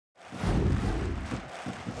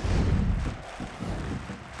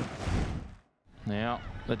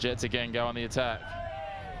the Jets again go on the attack.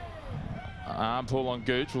 Arm pull on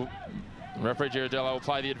Gooch. Referee Girardello will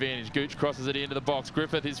play the advantage. Gooch crosses it into the box.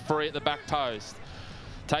 Griffith is free at the back post.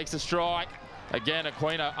 Takes a strike. Again,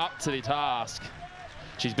 Aquino up to the task.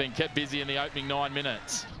 She's been kept busy in the opening 9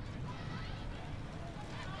 minutes.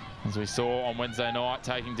 As we saw on Wednesday night,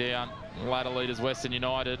 taking down ladder leaders Western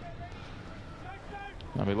United.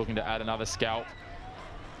 They'll be looking to add another scalp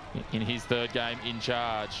in his 3rd game in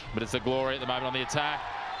charge. But it's the Glory at the moment on the attack.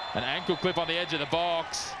 An ankle clip on the edge of the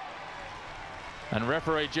box. And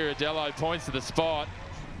referee Girardello points to the spot.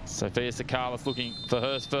 Sophia Sakalis looking for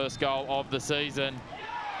her first goal of the season.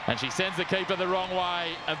 And she sends the keeper the wrong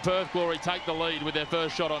way. And Perth Glory take the lead with their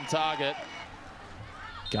first shot on target.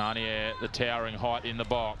 Garnier, the towering height in the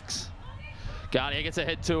box. Garnier gets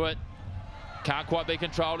ahead to it. Can't quite be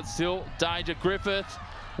controlled. It's still danger. Griffith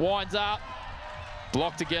winds up.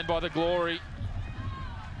 Blocked again by the Glory.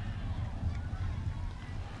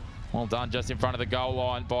 Well done just in front of the goal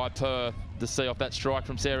line by Perth to see off that strike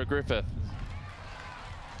from Sarah Griffith.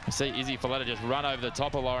 You see Izzy Folletta just run over the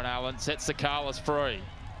top of Lauren Allen, sets Sakalis free.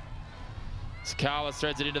 Sakalis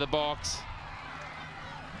threads it into the box.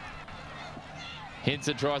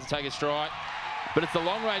 Hinson tries to take a strike, but it's the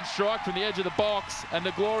long-range strike from the edge of the box, and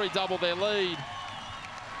the Glory double their lead.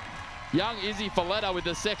 Young Izzy Folletta with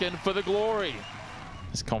the second for the Glory.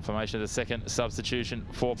 This confirmation of the second substitution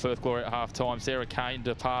for Perth Glory at half-time. Sarah Kane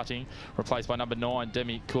departing, replaced by number 9,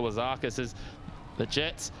 Demi Koulazakis, as the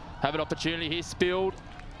Jets have an opportunity here. Spilled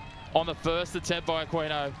on the first attempt by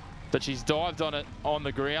Aquino, but she's dived on it on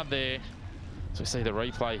the ground there. So we see the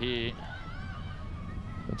replay here.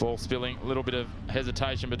 The ball spilling, a little bit of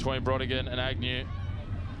hesitation between Brodigan and Agnew.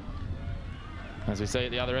 As we see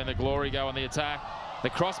at the other end, the Glory go on the attack. The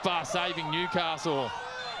crossbar saving Newcastle.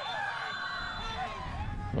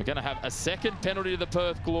 We're going to have a second penalty to the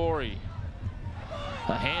Perth Glory.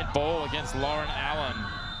 A handball against Lauren Allen.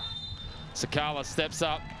 Sakala steps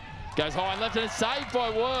up, goes high and left, and it's saved by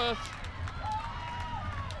Worth.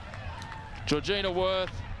 Georgina Worth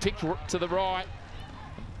picked to the right.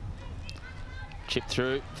 Chip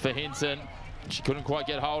through for Hinson. She couldn't quite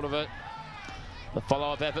get hold of it. The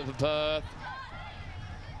follow-up effort for Perth.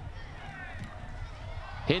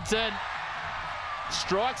 Hinson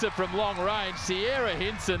strikes it from long range. Sierra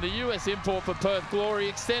Hinson, the US import for Perth Glory,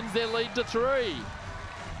 extends their lead to 3.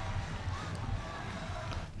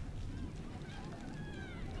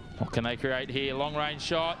 What can they create here? Long range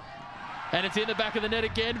shot. And it's in the back of the net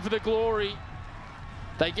again for the Glory.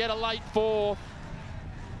 They get a late 4th.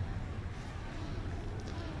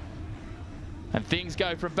 And things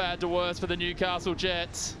go from bad to worse for the Newcastle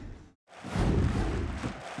Jets.